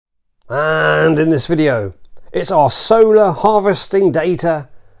And in this video, it's our solar harvesting data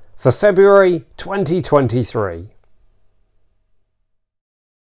for February 2023.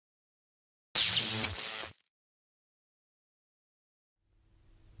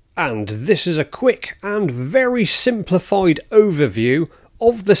 And this is a quick and very simplified overview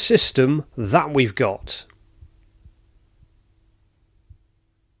of the system that we've got.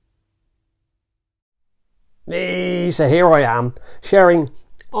 So here I am, sharing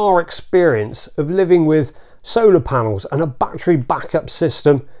our experience of living with solar panels and a battery backup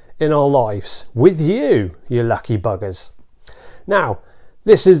system in our lives with you lucky buggers. Now,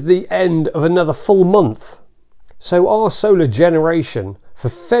 this is the end of another full month. So our solar generation for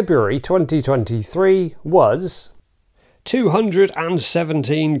February 2023 was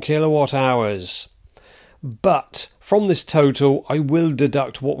 217 kilowatt hours. But from this total, I will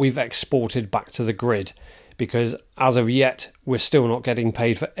deduct what we've exported back to the grid, because as of yet, we're still not getting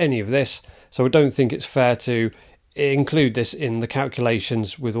paid for any of this. So I don't think it's fair to include this in the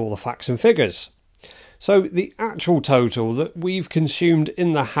calculations with all the facts and figures. So the actual total that we've consumed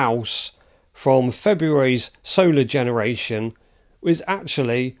in the house from February's solar generation was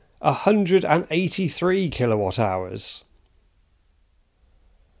actually 183 kilowatt hours.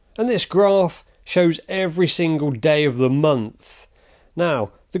 And this graph shows every single day of the month.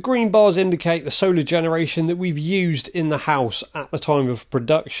 Now, the green bars indicate the solar generation that we've used in the house at the time of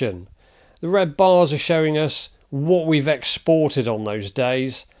production. The red bars are showing us what we've exported on those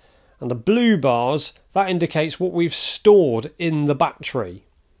days. And the blue bars, that indicates what we've stored in the battery.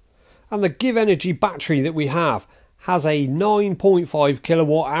 And the GivEnergy battery that we have has a 9.5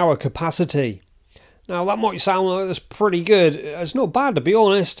 kilowatt hour capacity. Now that might sound like that's pretty good. It's not bad, to be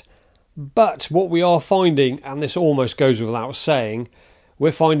honest. But what we are finding, and this almost goes without saying,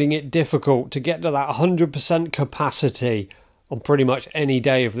 we're finding it difficult to get to that 100% capacity on pretty much any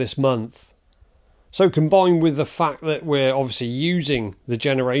day of this month. So combined with the fact that we're obviously using the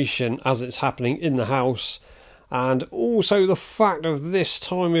generation as it's happening in the house, and also the fact of this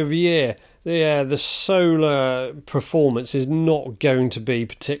time of year, the solar performance is not going to be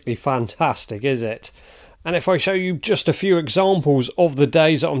particularly fantastic, is it? And if I show you just a few examples of the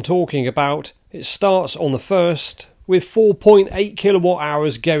days that I'm talking about, it starts on the 1st with 4.8 kilowatt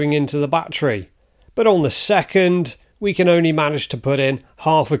hours going into the battery. But on the 2nd, we can only manage to put in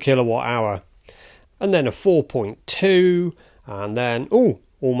half a kilowatt hour. And then a 4.2, and then,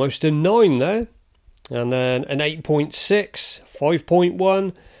 almost a 9 there. And then an 8.6,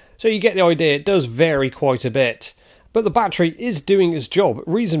 5.1. So you get the idea, it does vary quite a bit. But the battery is doing its job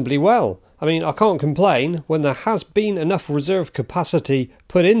reasonably well. I mean, I can't complain when there has been enough reserve capacity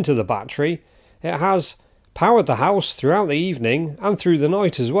put into the battery. It has powered the house throughout the evening and through the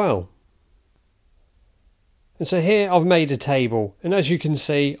night as well. And so here I've made a table, and as you can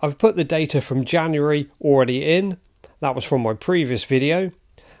see, I've put the data from January already in. That was from my previous video.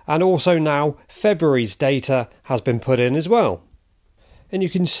 And also now February's data has been put in as well. And you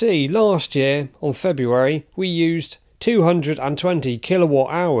can see last year on February we used 220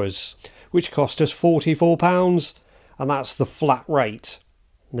 kilowatt hours, which cost us £44, and that's the flat rate.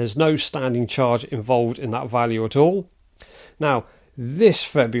 There's no standing charge involved in that value at all. Now, this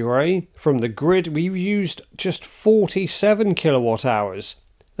February, from the grid, we've used just 47 kilowatt hours.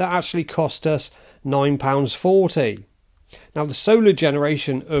 That actually cost us £9.40. Now, the solar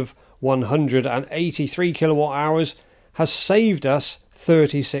generation of 183 kilowatt hours has saved us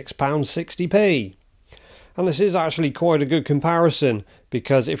 £36.60p. And this is actually quite a good comparison,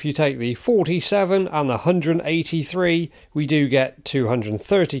 because if you take the 47 and the 183, we do get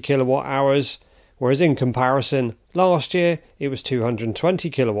 230 kilowatt hours, whereas in comparison, last year it was 220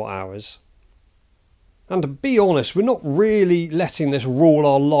 kilowatt hours. And to be honest, we're not really letting this rule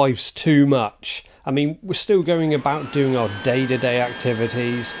our lives too much. I mean, we're still going about doing our day-to-day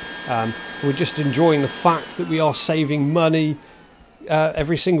activities. We're just enjoying the fact that we are saving money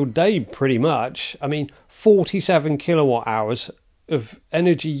every single day, pretty much. I mean, 47 kilowatt hours of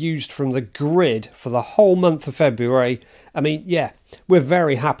energy used from the grid for the whole month of February. I mean, yeah, we're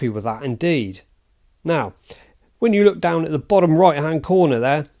very happy with that indeed. Now, when you look down at the bottom right-hand corner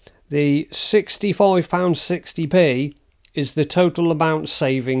there, the £65.60p is the total amount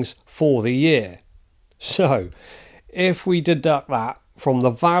savings for the year. So, if we deduct that from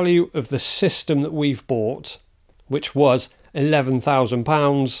the value of the system that we've bought, which was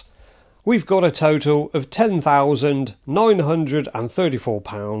 £11,000, we've got a total of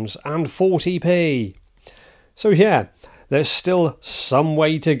 £10,934.40p. So yeah, there's still some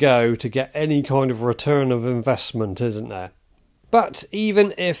way to go to get any kind of return of investment, isn't there? But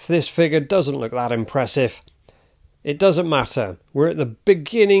even if this figure doesn't look that impressive, It doesn't matter. We're at the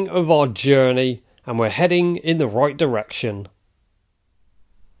beginning of our journey and we're heading in the right direction.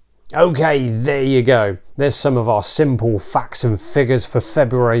 Okay, there you go. There's some of our simple facts and figures for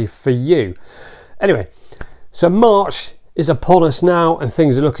February for you. Anyway, so March is upon us now and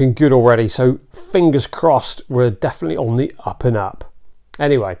things are looking good already. So fingers crossed, we're definitely on the up and up.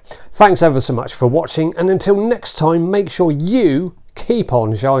 Anyway, thanks ever so much for watching, and until next time, make sure you keep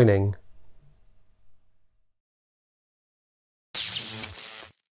on shining.